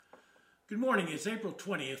Good morning. It's April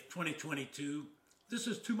 20th, 2022. This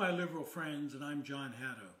is To My Liberal Friends, and I'm John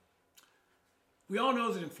Haddo. We all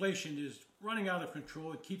know that inflation is running out of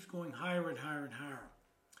control. It keeps going higher and higher and higher.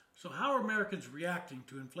 So how are Americans reacting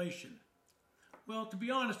to inflation? Well, to be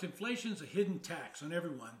honest, inflation is a hidden tax on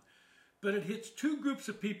everyone, but it hits two groups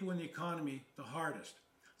of people in the economy the hardest.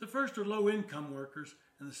 The first are low-income workers,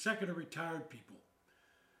 and the second are retired people.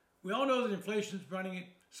 We all know that inflation is running at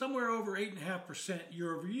somewhere over 8.5%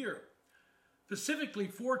 year over year. Specifically,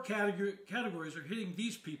 four categories are hitting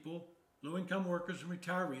these people, low-income workers and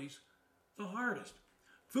retirees, the hardest.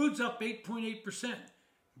 Food's up 8.8%,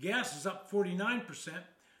 gas is up 49%,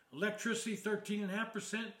 electricity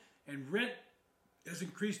 13.5%, and rent has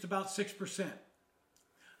increased about 6%.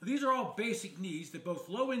 These are all basic needs that both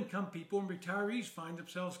low-income people and retirees find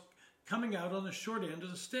themselves coming out on the short end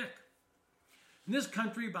of the stick. In this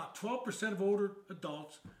country, about 12% of older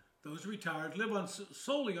adults, those retired, live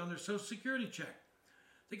solely on their Social Security check.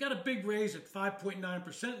 They got a big raise at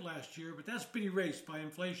 5.9% last year, but that's been erased by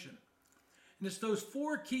inflation. And it's those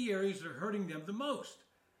four key areas that are hurting them the most.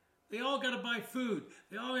 They all got to buy food.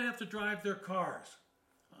 They all have to drive their cars.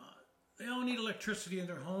 They all need electricity in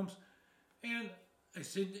their homes, and a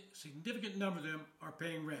significant number of them are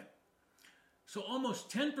paying rent. So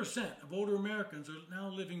almost 10% of older Americans are now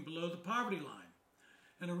living below the poverty line.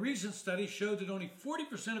 And a recent study showed that only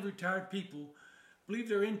 40% of retired people believe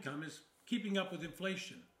their income is keeping up with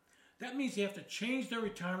inflation. That means they have to change their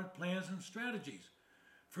retirement plans and strategies.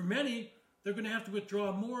 For many, they're going to have to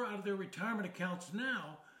withdraw more out of their retirement accounts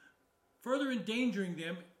now, further endangering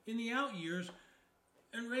them in the out years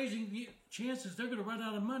and raising the chances they're going to run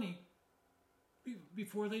out of money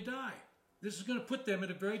before they die. This is going to put them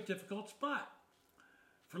in a very difficult spot.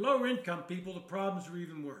 For lower income people, the problems are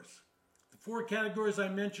even worse. The four categories I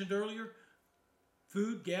mentioned earlier,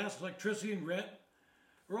 food, gas, electricity, and rent,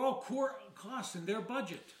 are all core costs in their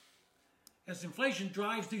budget. As inflation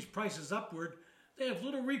drives these prices upward, they have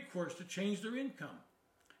little recourse to change their income.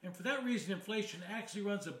 And for that reason, inflation actually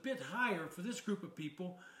runs a bit higher for this group of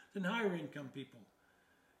people than higher income people.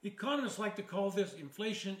 Economists like to call this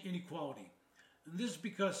inflation inequality. And this is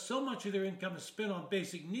because so much of their income is spent on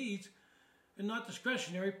basic needs and not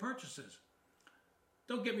discretionary purchases.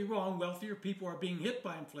 Don't get me wrong, wealthier people are being hit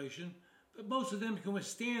by inflation, but most of them can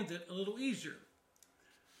withstand it a little easier.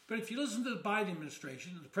 But if you listen to the Biden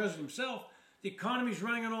administration and the president himself, the economy is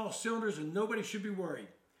running on all cylinders and nobody should be worried.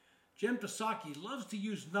 Jen Psaki loves to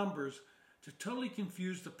use numbers to totally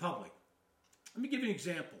confuse the public. Let me give you an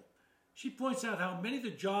example. She points out how many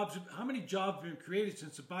jobs have been created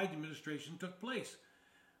since the Biden administration took place.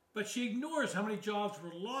 But she ignores how many jobs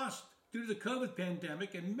were lost due to the COVID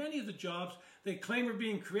pandemic, and many of the jobs they claim are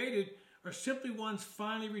being created are simply ones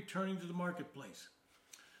finally returning to the marketplace.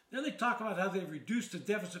 Then they talk about how they've reduced the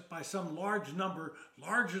deficit by some large number,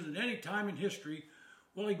 larger than any time in history,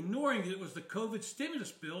 while ignoring that it was the COVID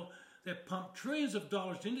stimulus bill that pumped trillions of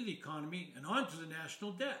dollars into the economy and onto the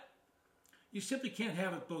national debt. You simply can't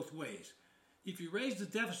have it both ways. If you raise the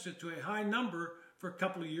deficit to a high number for a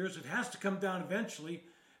couple of years, it has to come down eventually,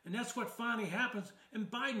 and that's what finally happens, and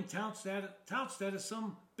Biden touts that as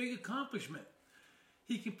some big accomplishment.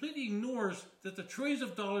 He completely ignores that the trillions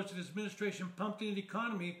of dollars that his administration pumped into the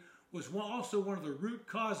economy was also one of the root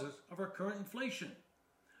causes of our current inflation.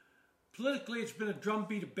 Politically, it's been a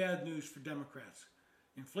drumbeat of bad news for Democrats.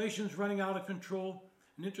 Inflation is running out of control,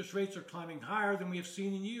 and interest rates are climbing higher than we have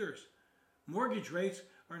seen in years. Mortgage rates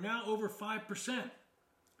are now over 5%.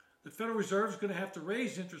 The Federal Reserve is going to have to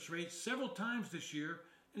raise interest rates several times this year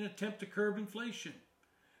in an attempt to curb inflation.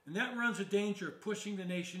 And that runs a danger of pushing the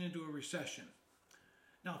nation into a recession.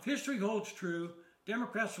 Now, if history holds true,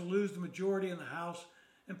 Democrats will lose the majority in the House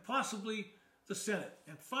and possibly the Senate.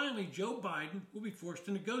 And finally, Joe Biden will be forced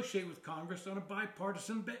to negotiate with Congress on a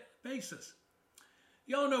bipartisan basis.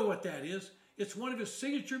 You all know what that is. It's one of his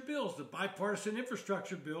signature bills, the bipartisan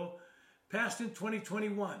infrastructure bill, passed in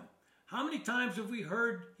 2021. How many times have we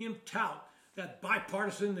heard him tout that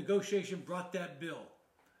bipartisan negotiation brought that bill?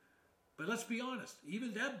 But let's be honest,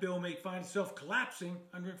 even that bill may find itself collapsing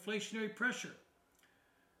under inflationary pressure.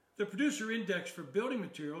 The producer index for building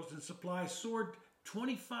materials and supplies soared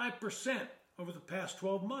 25% over the past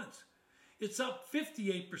 12 months. It's up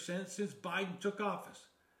 58% since Biden took office.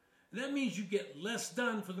 And that means you get less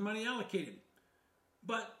done for the money allocated.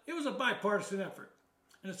 But it was a bipartisan effort.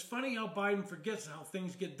 And it's funny how Biden forgets how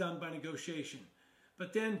things get done by negotiation.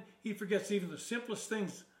 But then he forgets even the simplest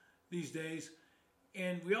things these days.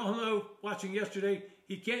 And we all know, watching yesterday,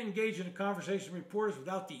 he can't engage in a conversation with reporters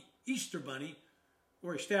without the Easter Bunny,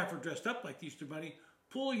 or a staffer dressed up like the Easter Bunny,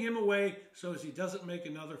 pulling him away so as he doesn't make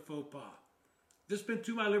another faux pas. This has been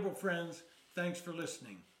To My Liberal Friends. Thanks for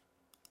listening.